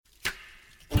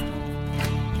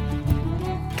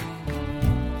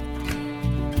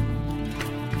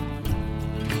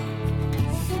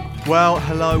Well,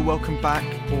 hello, welcome back,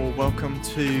 or welcome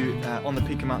to On the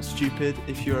Peak Amount Stupid.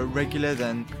 If you're a regular,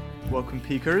 then welcome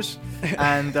peakers.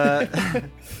 And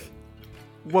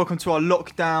welcome to our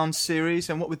lockdown series.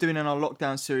 And what we're doing in our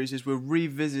lockdown series is we're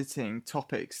revisiting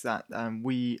topics that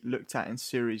we looked at in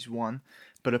series 1,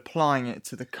 but applying it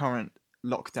to the current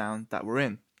lockdown that we're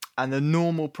in. And the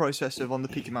normal process of On the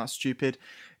Peak Amount Stupid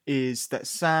is that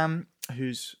Sam,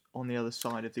 who's on the other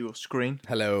side of your screen.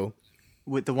 Hello.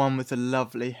 With the one with the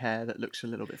lovely hair that looks a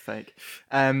little bit fake.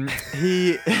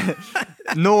 He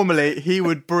normally he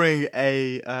would bring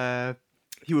a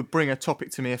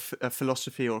topic to me, a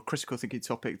philosophy or a critical thinking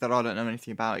topic that I don't know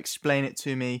anything about, explain it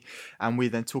to me, and we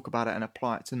then talk about it and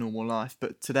apply it to normal life.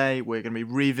 But today we're going to be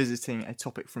revisiting a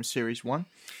topic from series 1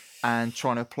 and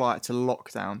trying to apply it to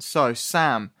lockdown. So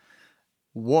Sam,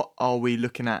 what are we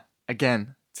looking at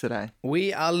again today?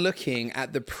 We are looking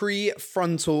at the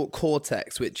prefrontal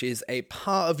cortex, which is a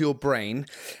part of your brain,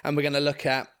 and we're going to look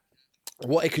at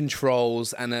what it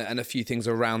controls and a few things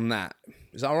around that.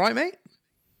 Is that all right, mate?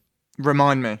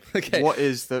 Remind me. Okay. What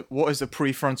is the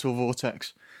prefrontal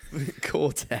vortex?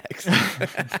 Cortex.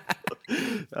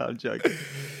 I'm joking.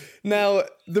 Now,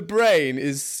 the brain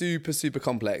is super, super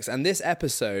complex, and this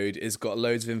episode has got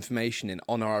loads of information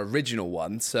on our original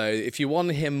one. So if you want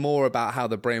to hear more about how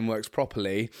the brain works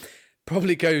properly,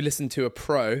 probably go listen to a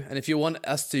pro. And if you want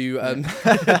us to,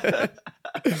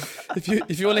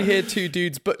 if you want to hear two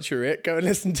dudes butcher it, go and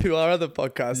listen to our other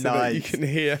podcast so that you can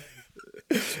hear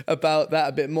about that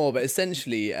a bit more. But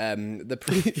essentially,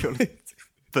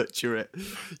 butcher it.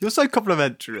 You're so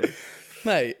complimentary.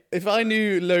 Mate, if I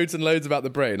knew loads and loads about the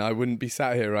brain, I wouldn't be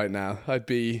sat here right now. I'd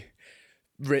be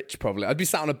rich, probably. I'd be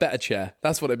sat on a better chair.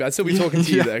 That's what I'd be. I'd still be talking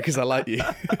to you there because I like you.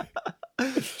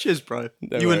 Cheers, bro.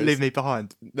 You wouldn't leave me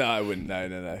behind. No, I wouldn't.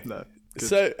 No. Good.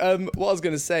 So what I was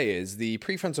going to say is the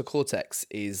prefrontal cortex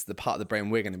is the part of the brain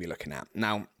we're going to be looking at.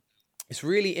 Now, it's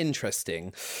really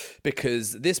interesting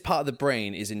because this part of the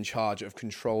brain is in charge of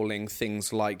controlling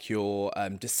things like your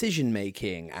decision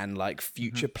making and like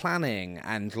future planning,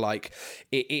 and like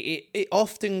it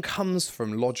often comes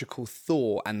from logical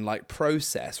thought and like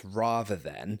process rather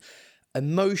than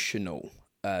emotional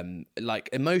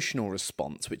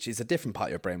response, which is a different part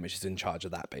of your brain which is in charge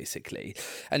of that basically.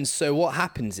 And so what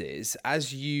happens is,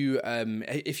 as you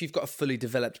if you've got a fully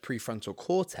developed prefrontal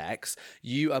cortex,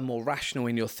 you are more rational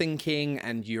in your thinking,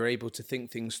 and you're able to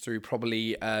think things through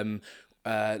probably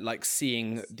like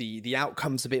seeing the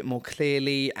outcomes a bit more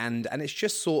clearly, and it's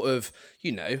just sort of,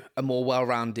 you know, a more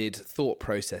well-rounded thought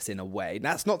process in a way.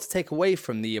 That's not to take away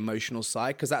from the emotional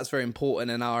side, because that's very important,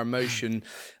 and our emotion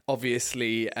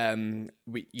obviously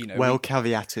well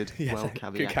caveated.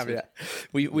 Good caveat.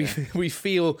 We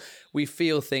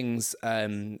feel things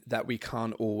that we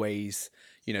can't always,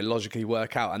 you know, logically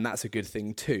work out, and that's a good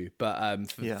thing too. But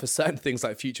for certain things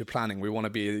like future planning, we want to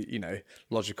be, you know,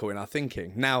 logical in our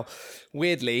thinking. Now,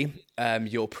 weirdly,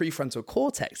 your prefrontal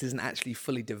cortex isn't actually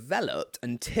fully developed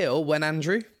until when,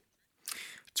 Andrew?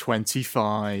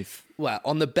 25. Well,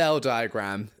 on the Bell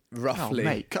diagram, roughly. Oh,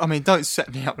 mate. I mean, don't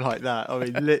set me up like that. I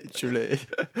mean, literally.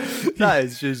 That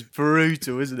is just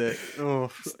brutal, isn't it? Oh,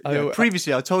 yeah.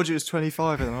 Previously, I told you it was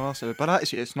 25 in the last episode, but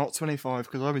actually it's not 25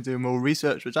 because I've been doing more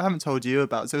research, which I haven't told you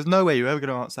about. So there's no way you're ever going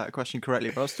to answer that question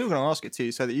correctly, but I'm still going to ask it to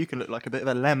you so that you can look like a bit of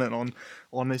a lemon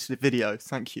on this video.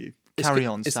 Thank you. Carry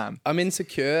on, Sam. I'm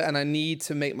insecure and I need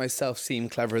to make myself seem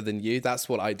cleverer than you. That's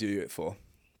what I do it for.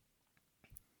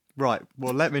 Right.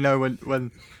 Well, let me know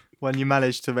when you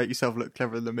manage to make yourself look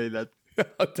cleverer than me, then.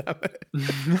 Oh, damn it.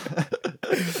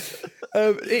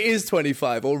 It is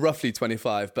 25, or roughly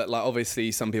 25, but like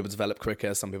obviously some people develop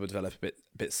quicker, some people develop a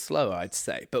bit slower, I'd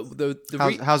say. But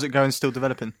how's it going? Still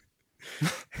developing?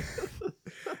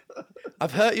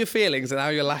 I've hurt your feelings and now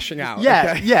you're lashing out.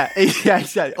 Yeah, okay? yeah.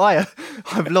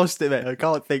 I've lost it, mate. I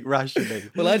can't think rationally.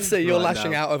 Well, I'd say you're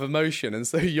lashing out of emotion, and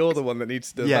so you're the one that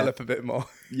needs to develop a bit more.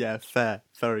 Yeah, fair.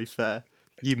 Very fair.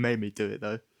 You made me do it,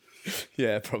 though.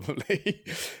 Yeah, probably.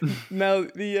 Now,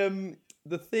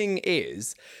 the thing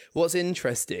is, what's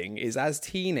interesting is as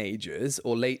teenagers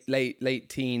or late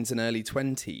teens and early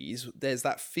 20s, there's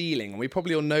that feeling, and we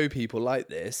probably all know people like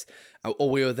this,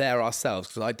 or we were there ourselves,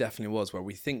 because I definitely was, where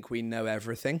we think we know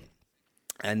everything.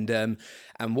 And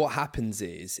what happens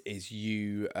is a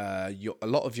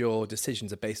lot of your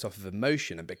decisions are based off of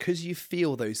emotion, and because you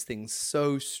feel those things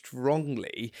so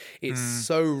strongly, it's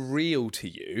so real to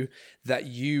you that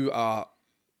you are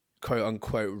quote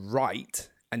unquote right,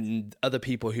 and other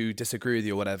people who disagree with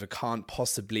you or whatever can't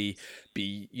possibly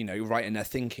be, you know, right in their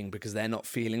thinking because they're not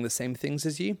feeling the same things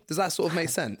as you. Does that sort of make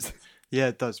sense? Yeah,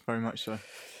 it does, very much so.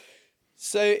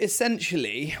 So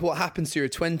essentially, what happens through your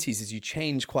 20s is you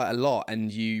change quite a lot,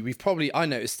 and I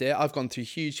noticed it. I've gone through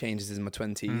huge changes in my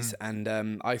 20s, and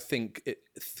I think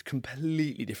it's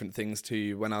completely different things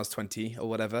to when I was 20 or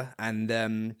whatever. And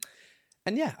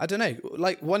yeah, I don't know.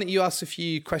 Like, why don't you ask a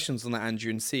few questions on that,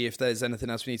 Andrew, and see if there's anything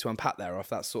else we need to unpack there, or if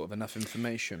that's sort of enough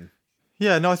information.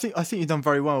 Yeah, no, I think you've done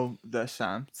very well there,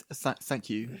 Sam. Thank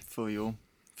you for your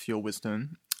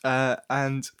wisdom.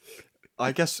 And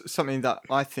I guess something that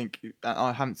I think,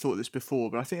 I haven't thought this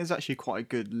before, but I think there's actually quite a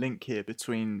good link here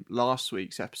between last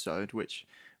week's episode, which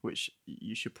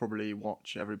you should probably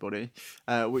watch, everybody,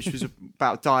 which was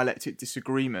about dialectic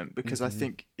disagreement, because I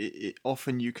think it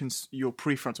often your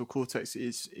prefrontal cortex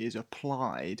is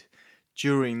applied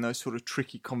during those sort of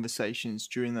tricky conversations,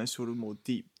 during those sort of more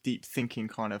deep thinking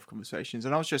kind of conversations.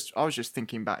 And I was just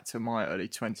thinking back to my early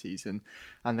 20s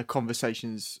and the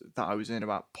conversations that I was in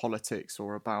about politics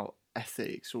or about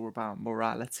ethics or about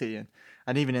morality,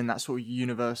 and even in that sort of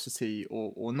university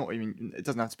or not even, it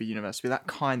doesn't have to be university, but that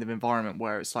kind of environment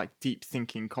where it's like deep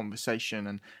thinking conversation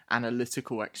and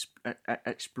analytical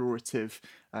explorative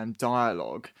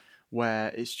dialogue, where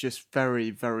it's just very,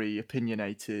 very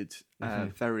opinionated,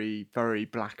 very, very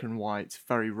black and white,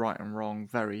 very right and wrong,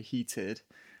 very heated.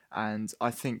 And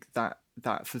I think that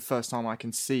for the first time I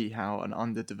can see how an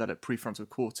underdeveloped prefrontal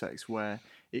cortex, where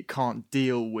it can't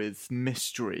deal with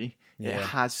mystery, it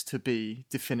has to be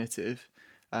definitive,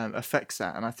 affects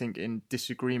that. And I think in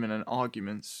disagreement and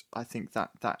arguments, I think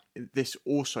that this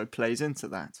also plays into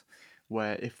that,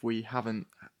 where if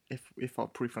our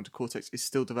prefrontal cortex is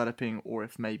still developing, or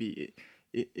if maybe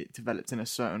it developed in a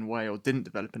certain way or didn't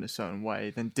develop in a certain way,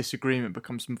 then disagreement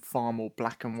becomes far more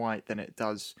black and white than it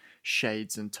does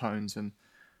shades and tones and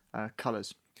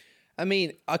colours. I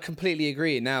mean, I completely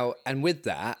agree. Now, and with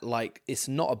that, like, it's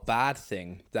not a bad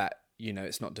thing that,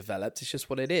 it's not developed. It's just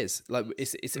what it is. Like,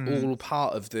 it's all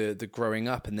part of the growing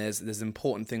up, and there's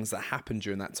important things that happen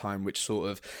during that time which sort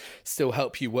of still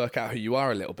help you work out who you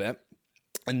are a little bit.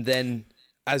 And then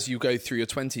as you go through your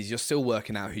 20s, you're still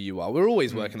working out who you are. We're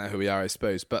always working out who we are, I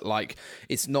suppose. But like,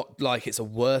 it's not like it's a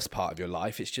worse part of your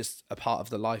life. It's just a part of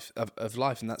the life of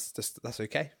life, and that's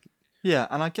okay. Yeah,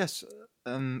 and I guess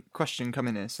question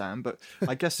coming here, Sam. But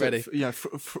I guess Ready.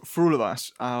 For all of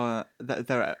us,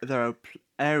 there are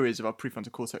areas of our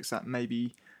prefrontal cortex that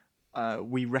maybe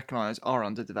we recognise are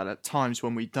underdeveloped. Times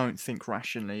when we don't think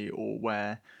rationally, or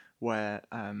where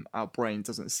our brain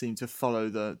doesn't seem to follow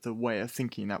the way of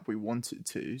thinking that we want it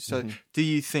to. So do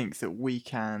you think that we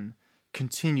can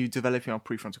continue developing our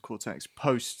prefrontal cortex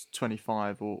post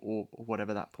 25 or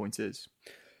whatever that point is?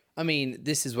 I mean,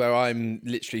 this is where I'm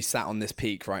literally sat on this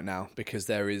peak right now, because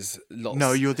there is lots.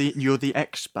 No, you're the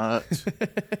expert.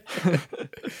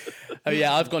 Oh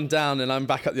yeah, I've gone down and I'm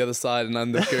back up the other side, and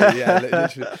I'm the guru. Yeah,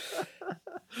 literally.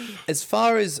 As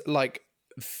far as like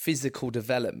physical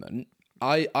development,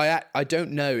 I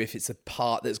don't know if it's a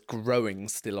part that's growing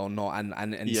still or not,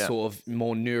 and sort of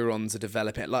more neurons are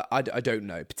developing. Like, I don't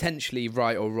know, potentially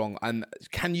right or wrong. And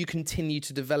can you continue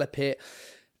to develop it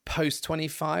post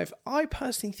 25? I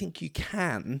personally think you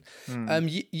can.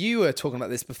 You were talking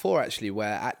about this before, actually,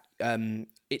 where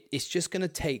it's just going to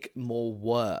take more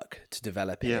work to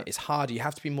develop it. Yeah. It's harder. You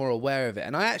have to be more aware of it.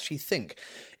 And I actually think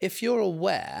if you're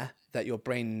aware that your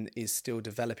brain is still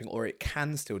developing, or it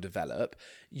can still develop,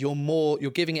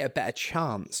 you're giving it a better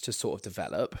chance to sort of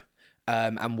develop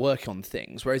and work on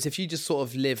things. Whereas if you just sort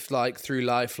of live like through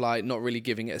life, like not really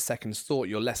giving it a second thought,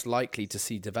 you're less likely to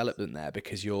see development there,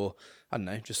 because you're, I don't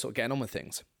know, just sort of getting on with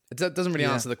things. It doesn't really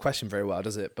answer the question very well,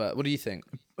 does it? But what do you think?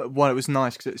 Well, it was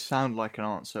nice because it sounded like an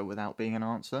answer without being an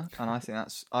answer, and I think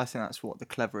that's what the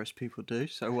cleverest people do.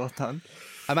 So well done.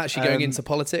 I'm actually going into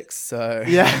politics, so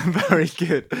yeah, very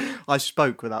good. I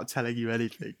spoke without telling you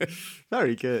anything.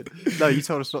 Very good. No, you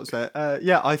told us not to say it.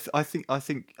 Yeah, I think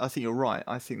you're right.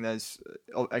 I think there's,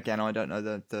 again, I don't know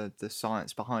the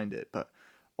science behind it, but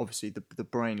obviously the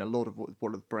brain, a lot of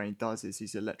what the brain does is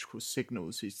these electrical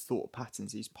signals, these thought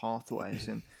patterns, these pathways,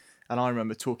 and I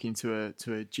remember talking to a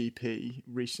GP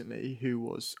recently who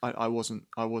was, I wasn't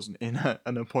in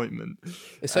an appointment.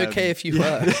 It's okay if you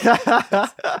were.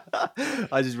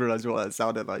 I just realised what that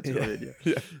sounded like to me.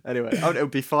 Yeah. Anyway, it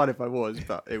would be fine if I was,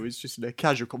 but it was just a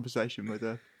casual conversation with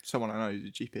someone I know who's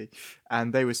a GP,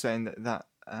 and they were saying that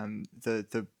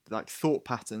the like thought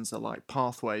patterns are like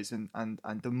pathways, and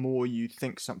the more you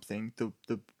think something, the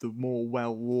more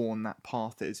well worn that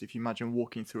path is. If you imagine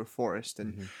walking through a forest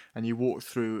and you walk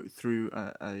through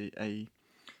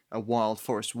a wild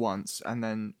forest once, and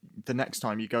then the next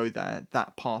time you go there,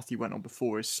 that path you went on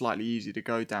before is slightly easier to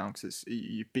go down because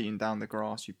you've beaten down the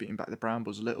grass, you've beaten back the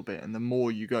brambles a little bit, and the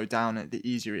more you go down it, the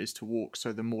easier it is to walk.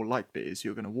 So the more likely it is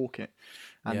you're going to walk it,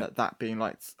 and that being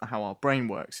like how our brain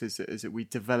works is that we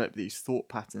develop these thought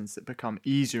patterns that become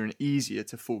easier and easier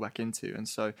to fall back into, and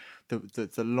so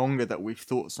the longer that we've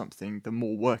thought something, the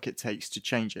more work it takes to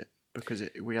change it, because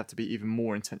we have to be even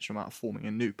more intentional about forming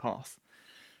a new path.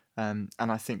 And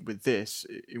I think with this,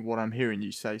 what I'm hearing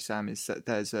you say, Sam, is that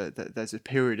there's a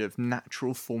period of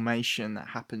natural formation that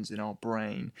happens in our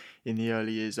brain in the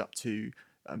early years up to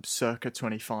circa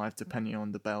 25, depending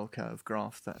on the bell curve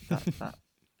graph that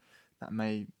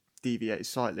may deviate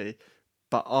slightly.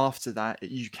 But after that,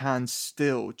 you can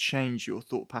still change your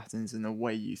thought patterns and the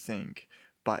way you think,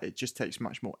 but it just takes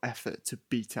much more effort to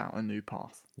beat out a new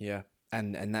path. Yeah.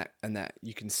 And that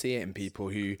you can see it in people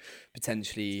who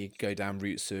potentially go down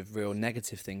routes of real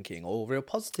negative thinking or real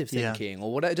positive thinking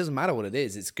or whatever. It doesn't matter what it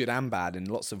is. It's good and bad in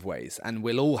lots of ways. And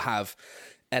we'll all have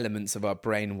elements of our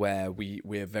brain where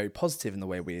we're very positive in the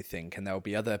way we think, and there'll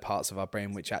be other parts of our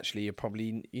brain which actually are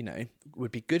probably,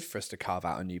 would be good for us to carve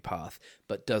out a new path,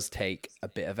 but does take a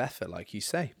bit of effort, like you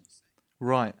say.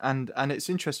 Right, and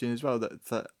it's interesting as well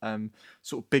that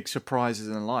sort of big surprises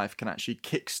in life can actually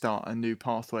kickstart a new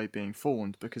pathway being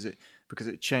formed because it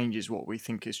changes what we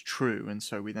think is true, and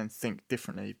so we then think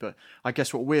differently. But I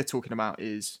guess what we're talking about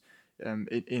is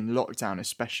in lockdown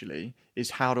especially is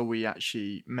how do we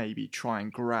actually maybe try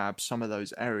and grab some of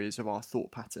those areas of our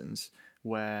thought patterns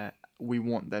where we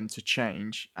want them to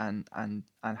change, and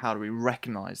how do we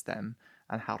recognize them.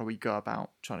 And how do we go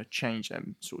about trying to change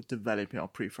them, sort of developing our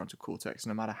prefrontal cortex,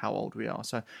 no matter how old we are?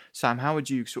 So, Sam, how would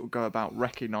you sort of go about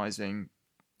recognizing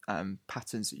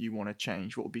patterns that you want to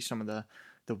change? What would be some of the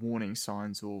warning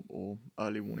signs or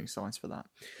early warning signs for that?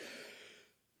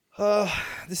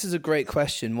 This is a great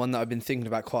question, one that I've been thinking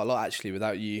about quite a lot, actually,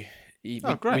 without you. We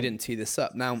didn't tee this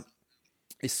up. Now,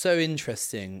 it's so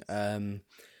interesting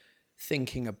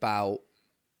thinking about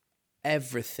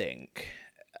everything.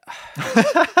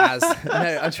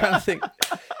 I'm trying to think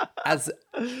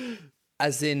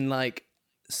as in like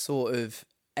sort of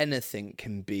anything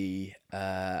can be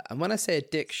and when I say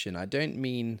addiction, I don't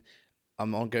mean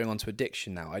I'm going on to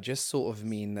addiction now. I just sort of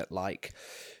mean that like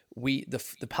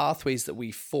the pathways that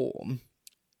we form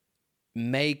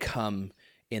may come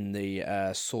in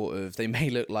the sort of, they may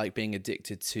look like being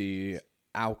addicted to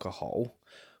alcohol.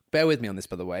 Bear with me on this,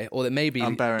 by the way. Or it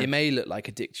may look like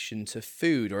addiction to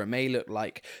food, or it may look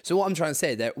like... So what I'm trying to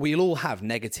say is that we'll all have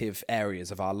negative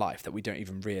areas of our life that we don't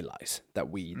even realize that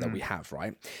we have,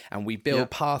 right? And we build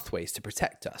pathways to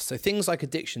protect us. So things like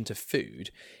addiction to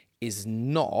food is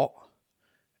not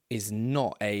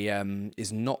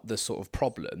the sort of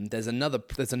problem. There's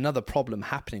another problem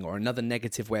happening, or another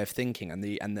negative way of thinking, and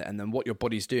then what your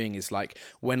body's doing is like,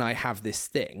 when I have this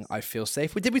thing, I feel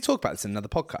safe. Did we talk about this in another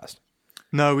podcast?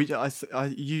 No,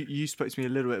 you spoke to me a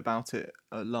little bit about it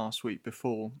last week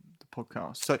before the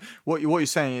podcast. So what you're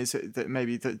saying is that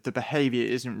maybe the behaviour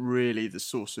isn't really the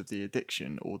source of the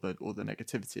addiction or the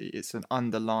negativity. It's an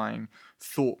underlying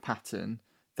thought pattern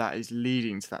that is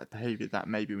leading to that behaviour that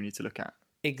maybe we need to look at.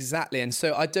 Exactly, and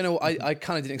so I don't know. I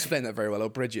kind of didn't explain that very well, or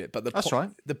bridge it, but that's right.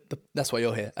 That's why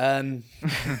you're here. The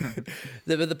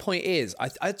point is,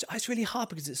 it's really hard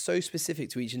because it's so specific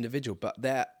to each individual. But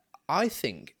I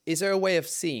think, is there a way of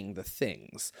seeing the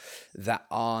things that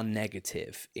are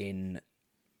negative in,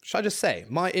 should I just say,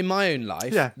 in my own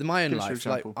life? Yeah, my own life.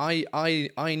 Like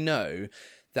I know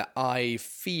that I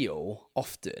feel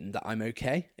often that I'm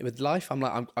okay with life.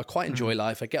 I quite enjoy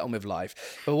life. I get on with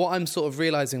life. But what I'm sort of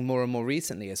realizing more and more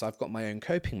recently is I've got my own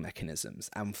coping mechanisms.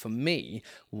 And for me,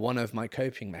 one of my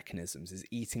coping mechanisms is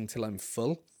eating till I'm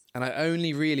full. And I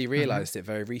only really realized it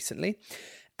very recently.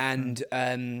 And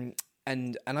I'm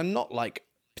not like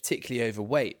particularly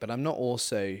overweight, but I'm not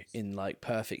also in like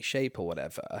perfect shape or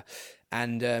whatever.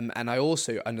 And I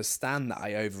also understand that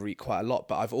I overeat quite a lot,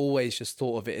 but I've always just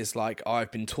thought of it as like, oh,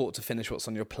 I've been taught to finish what's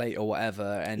on your plate or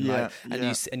whatever,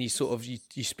 you sort of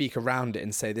you speak around it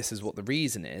and say this is what the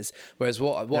reason is. Whereas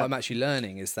what I'm actually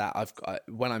learning is that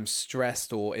when I'm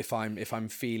stressed, or if I'm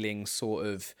feeling sort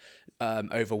of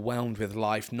overwhelmed with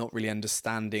life, not really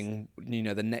understanding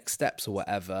the next steps or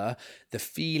whatever, the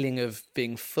feeling of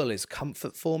being full is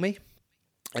comfort for me,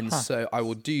 and so I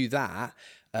will do that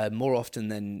more often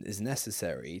than is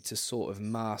necessary to sort of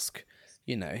mask,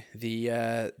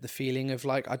 the feeling of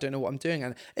like, I don't know what I'm doing.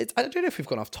 And I don't know if we've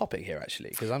gone off topic here actually,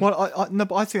 because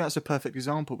but I think that's a perfect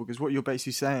example, because what you're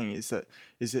basically saying is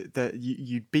that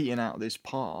you'd beaten out this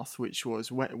path, which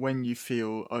was when you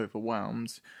feel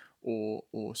overwhelmed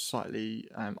or slightly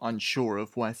unsure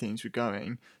of where things were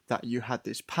going, that you had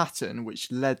this pattern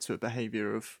which led to a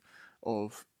behavior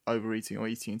of overeating or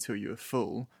eating until you were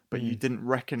full, but you didn't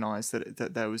recognize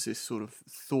that there was this sort of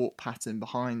thought pattern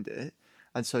behind it.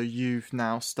 And so you've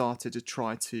now started to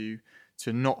try to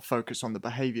not focus on the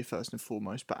behavior first and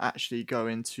foremost, but actually go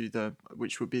into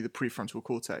which would be the prefrontal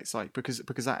cortex, like because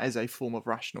that is a form of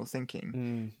rational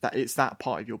thinking. That it's that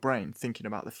part of your brain thinking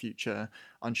about the future,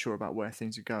 unsure about where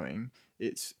things are going.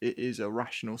 It is a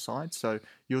rational side. So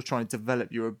you're trying to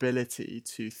develop your ability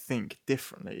to think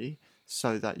differently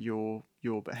so that your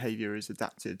behavior is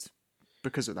adapted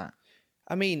because of that.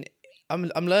 I mean,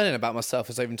 I'm learning about myself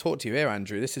as I even talk to you here,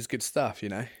 Andrew. This is good stuff, you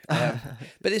know.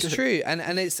 But it's true, and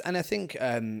I think,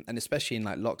 and especially in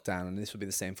like lockdown, and this would be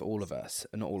the same for all of us,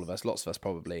 and not all of us, lots of us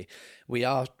probably. We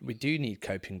do need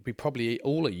coping. We probably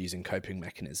all are using coping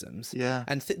mechanisms. Yeah.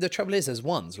 And the trouble is, there's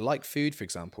ones like food, for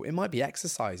example. It might be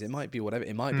exercise. It might be whatever.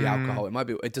 It might be alcohol. It might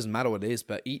be. It doesn't matter what it is.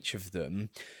 But each of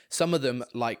them, some of them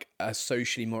like are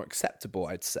socially more acceptable,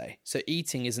 I'd say. So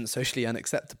eating isn't socially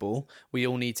unacceptable. We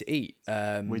all need to eat.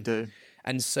 We do.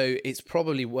 And so it's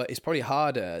probably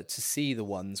harder to see the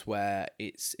ones where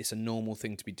it's a normal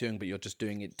thing to be doing, but you're just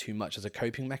doing it too much as a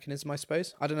coping mechanism, I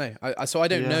suppose. I don't know. I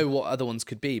don't know what other ones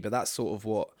could be, but that's sort of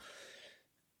what.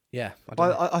 Yeah,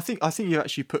 I think you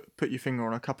actually put your finger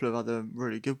on a couple of other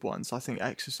really good ones. I think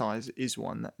exercise is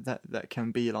one that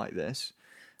can be like this.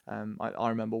 I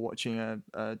remember watching a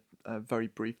very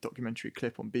brief documentary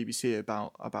clip on BBC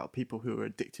about people who are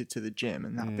addicted to the gym,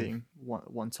 and that being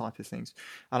one type of things.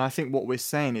 And I think what we're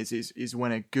saying is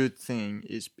when a good thing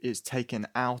is taken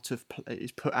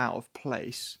is put out of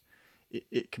place,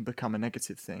 it can become a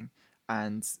negative thing.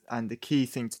 And the key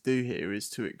thing to do here is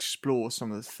to explore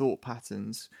some of the thought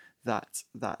patterns that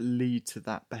lead to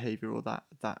that behavior or that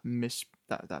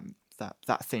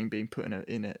thing being put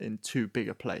in too big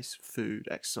a place, food,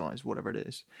 exercise, whatever it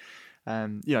is.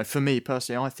 For me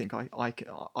personally, I think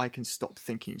I can stop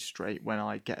thinking straight when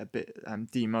I get a bit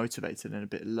demotivated and a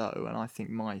bit low, and I think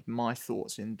my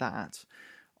thoughts in that,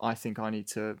 I think I need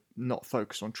to not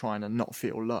focus on trying to not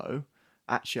feel low.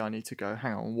 Actually, I need to go,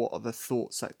 hang on, what are the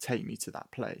thoughts that take me to that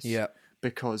place? Yeah.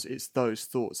 Because it's those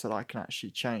thoughts that I can actually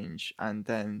change, and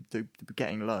then the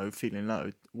getting low, feeling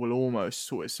low will almost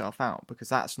sort itself out, because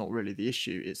that's not really the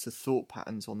issue. It's the thought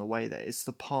patterns on the way there. It's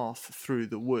the path through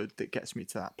the wood that gets me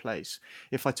to that place.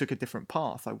 If I took a different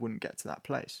path, I wouldn't get to that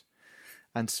place.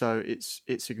 And so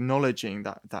it's acknowledging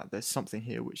that there's something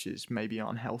here which is maybe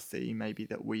unhealthy, maybe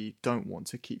that we don't want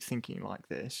to keep thinking like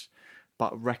this,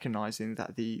 but recognizing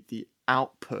that the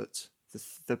output,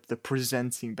 the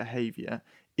presenting behavior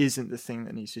isn't the thing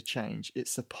that needs to change.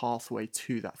 It's the pathway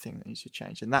to that thing that needs to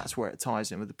change. And that's where it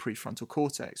ties in with the prefrontal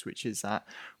cortex, which is that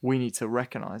we need to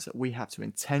recognize that we have to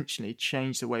intentionally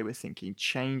change the way we're thinking,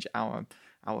 change our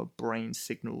brain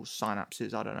signals,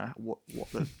 synapses. I don't know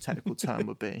what the technical term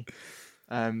would be.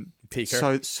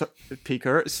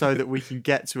 Peaker, so that we can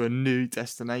get to a new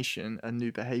destination, a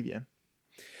new behavior.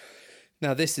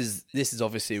 Now this is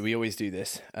obviously, we always do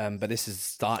this, but this is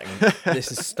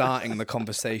starting the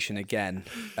conversation again.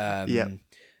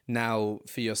 Now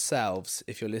for yourselves,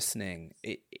 if you're listening,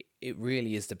 it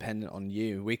really is dependent on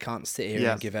you. We can't sit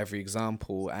here and give every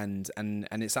example, and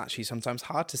it's actually sometimes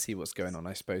hard to see what's going on,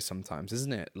 I suppose, sometimes,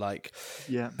 isn't it? Like,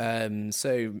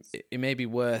 so it may be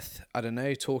worth, I don't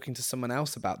know, talking to someone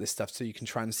else about this stuff so you can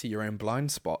try and see your own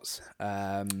blind spots.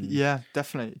 Yeah,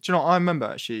 definitely. Do you know what I remember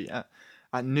actually?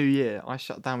 At New Year, I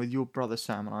sat down with your brother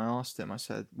Sam and I asked him, I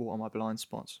said, what are my blind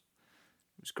spots?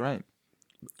 It was great.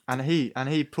 And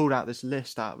he pulled out this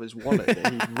list out of his wallet that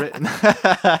he'd written.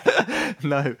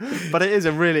 No, but it's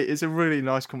a really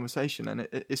nice conversation, and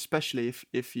especially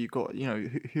if you got,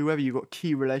 whoever you got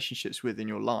key relationships with in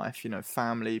your life,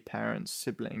 family, parents,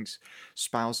 siblings,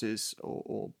 spouses,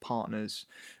 or partners,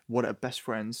 whatever, best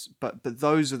friends. But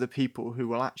those are the people who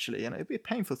will actually, and it'd be a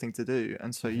painful thing to do,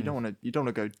 and so you don't want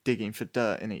to go digging for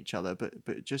dirt in each other,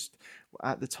 but just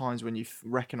at the times when you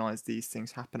recognize these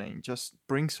things happening, just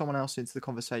bring someone else into the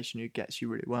conversation who gets you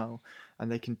really well,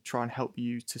 and they can try and help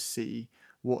you to see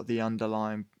what the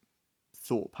underlying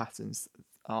thought patterns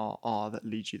are that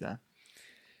lead you there.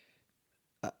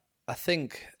 I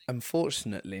think,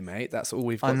 unfortunately, mate, that's all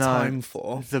we've got time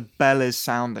for. The bell is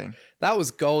sounding. That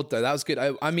was gold, though. That was good.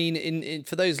 I mean,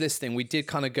 for those listening, we did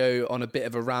kind of go on a bit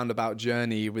of a roundabout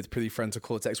journey with prefrontal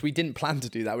cortex. We didn't plan to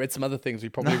do that. We had some other things we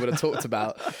probably would have talked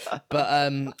about. But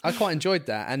I quite enjoyed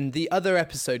that. And the other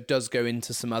episode does go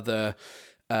into some other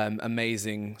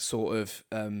amazing sort of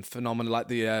phenomena like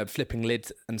the flipping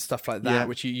lid and stuff like that,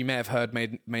 which you may have heard,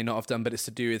 may not have done, but it's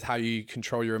to do with how you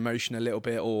control your emotion a little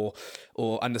bit, or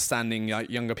understanding like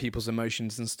younger people's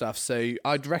emotions and stuff. So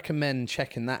I'd recommend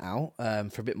checking that out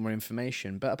for a bit more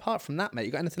information. But apart from that, mate,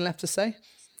 you got anything left to say?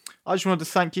 I just wanted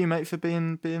to thank you, mate, for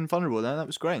being vulnerable there. That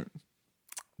was great.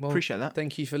 Well, appreciate that.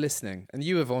 Thank you for listening. And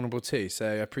you were vulnerable too, so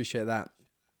I appreciate that.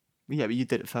 Yeah, but you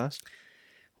did it first.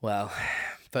 Well,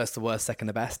 first the worst, second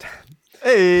the best.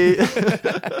 Hey!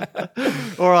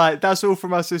 All right, that's all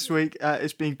from us this week.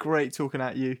 It's been great talking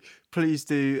at you. Please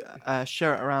do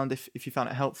share it around if you found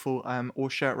it helpful, or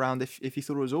share it around if you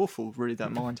thought it was awful. Really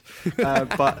don't mind.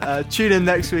 But tune in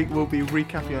next week. We'll be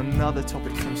recapping another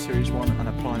topic from Series 1 and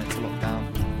applying it to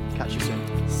lockdown. Catch you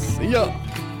soon. See ya!